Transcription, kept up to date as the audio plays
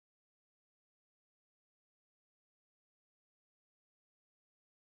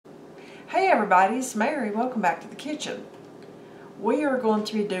Hey everybody, it's Mary. Welcome back to the kitchen. We are going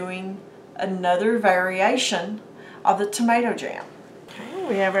to be doing another variation of the tomato jam. Okay,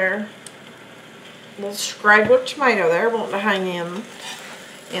 we have our little scrapbook tomato there wanting to hang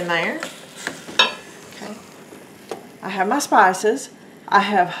in there. Okay, I have my spices. I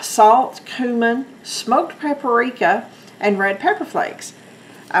have salt, cumin, smoked paprika, and red pepper flakes.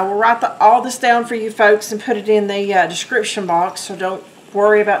 I will write all this down for you folks and put it in the description box, so don't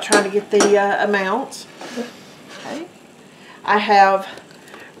worry about trying to get the amounts. Okay. I have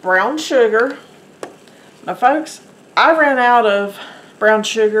brown sugar. Now folks, I ran out of brown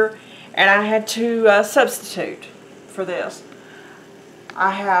sugar and I had to substitute for this.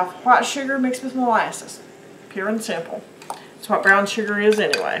 I have white sugar mixed with molasses. Pure and simple. That's what brown sugar is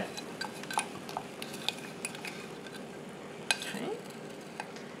anyway. Okay.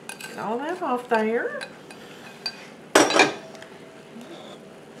 Get all that off there.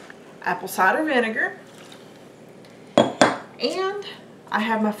 Apple cider vinegar, and I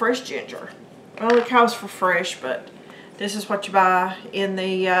have my fresh ginger. Well, it calls for fresh, but this is what you buy in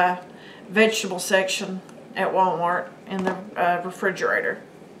the vegetable section at Walmart in the refrigerator.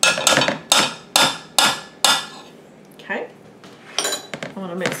 Okay, I'm going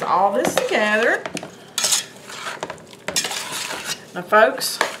to mix all this together. Now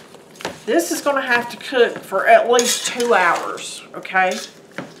folks, this is going to have to cook for at least 2 hours, okay?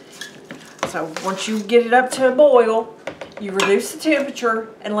 So once you get it up to a boil, you reduce the temperature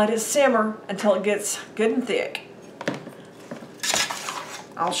and let it simmer until it gets good and thick.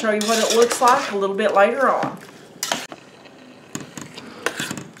 I'll show you what it looks like a little bit later on.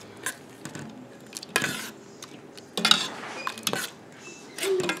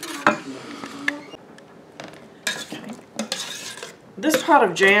 Okay. This pot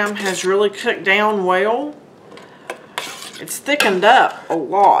of jam has really cooked down well. It's thickened up a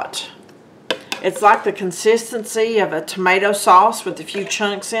lot. It's like the consistency of a tomato sauce with a few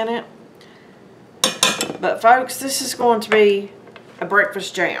chunks in it. But folks, this is going to be a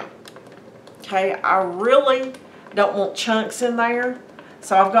breakfast jam. Okay, I really don't want chunks in there.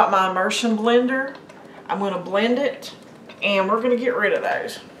 So I've got my immersion blender. I'm going to blend it and we're going to get rid of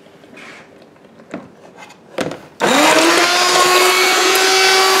those.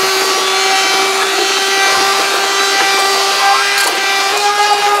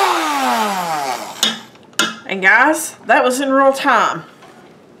 And guys, that was in real time.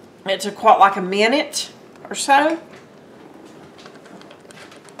 It took what, like a minute or so?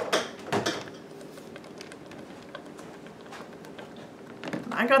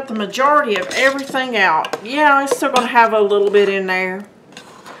 I got the majority of everything out. Yeah, it's still going to have a little bit in there.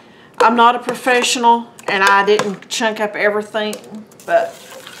 I'm not a professional and I didn't chunk up everything, but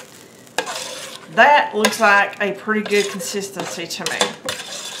that looks like a pretty good consistency to me.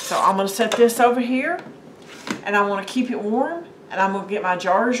 So I'm going to set this over here. And I want to keep it warm, and I'm going to get my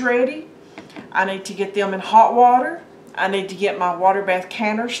jars ready. I need to get them in hot water. I need to get my water bath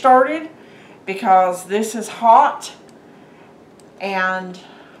canner started because this is hot and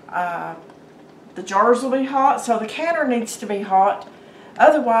the jars will be hot, so the canner needs to be hot.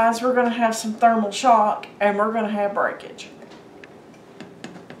 Otherwise, we're going to have some thermal shock and we're going to have breakage.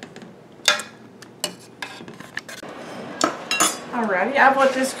 Alrighty, I've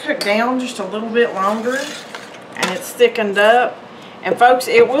let this cook down just a little bit longer. And it's thickened up. And folks,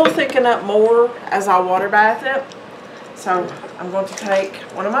 it will thicken up more as I water bath it. So I'm going to take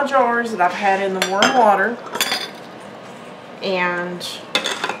one of my jars that I've had in the warm water and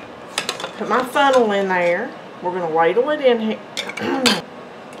put my funnel in there. We're going to ladle it in here.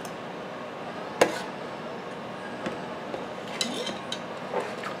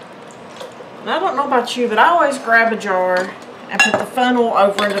 And I don't know about you, but I always grab a jar and put the funnel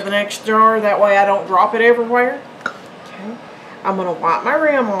over into the next jar. That way I don't drop it everywhere. Okay. I'm going to wipe my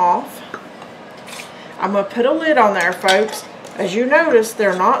rim off. I'm going to put a lid on there, folks. As you notice,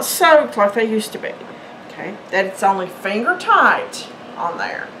 they're not soaked like they used to be. Okay. That it's only finger tight on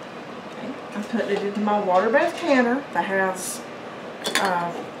there. Okay. I'm putting it into my water bath canner that has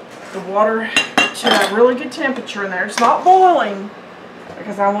the water to a really good temperature in there. It's not boiling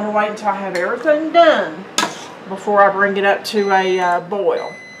because I want to wait until I have everything done before I bring it up to a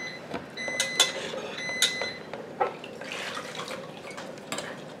boil.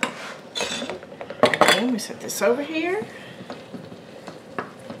 And we set this over here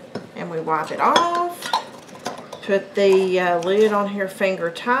and we wipe it off. Put the lid on here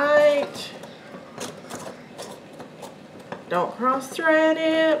finger tight. Don't cross thread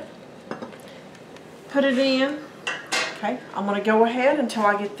it. Put it in. Okay, I'm going to go ahead until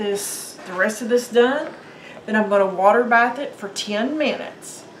I get the rest of this done. Then I'm going to water bath it for 10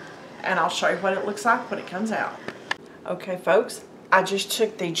 minutes. and I'll show you what it looks like when it comes out. Okay folks, I just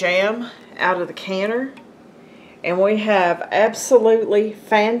took the jam out of the canner and we have absolutely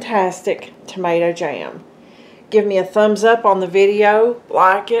fantastic tomato jam. Give me a thumbs up on the video,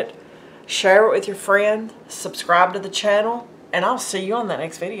 like it, share it with your friend, subscribe to the channel, and I'll see you on the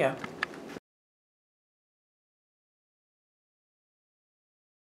next video.